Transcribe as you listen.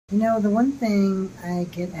You know, the one thing I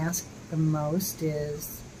get asked the most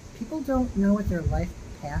is people don't know what their life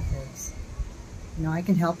path is. You know, I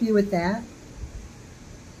can help you with that,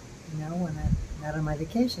 when I'm not on my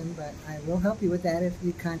vacation, but I will help you with that if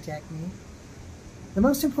you contact me. The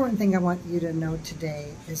most important thing I want you to know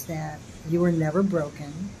today is that you were never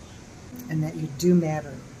broken and that you do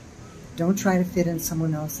matter. Don't try to fit in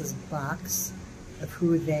someone else's box of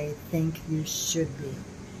who they think you should be.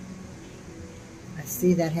 I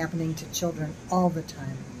see that happening to children all the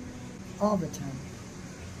time. All the time.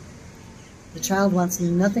 The child wants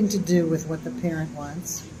nothing to do with what the parent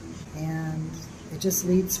wants, and it just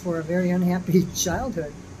leads for a very unhappy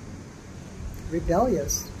childhood.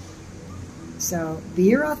 Rebellious. So be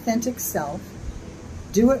your authentic self.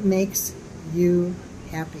 Do what makes you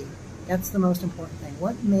happy. That's the most important thing.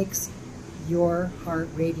 What makes your heart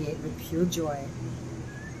radiate with pure joy?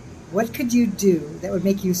 What could you do that would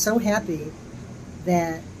make you so happy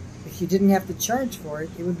that if you didn't have to charge for it,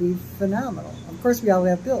 it would be phenomenal? Of course, we all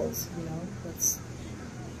have bills,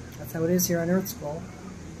 That's how it is here on Earth School.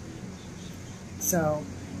 So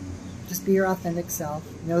just be your authentic self.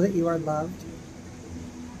 Know that you are loved.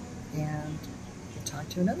 And we'll talk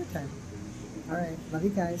to you another time. All right. Love you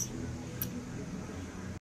guys.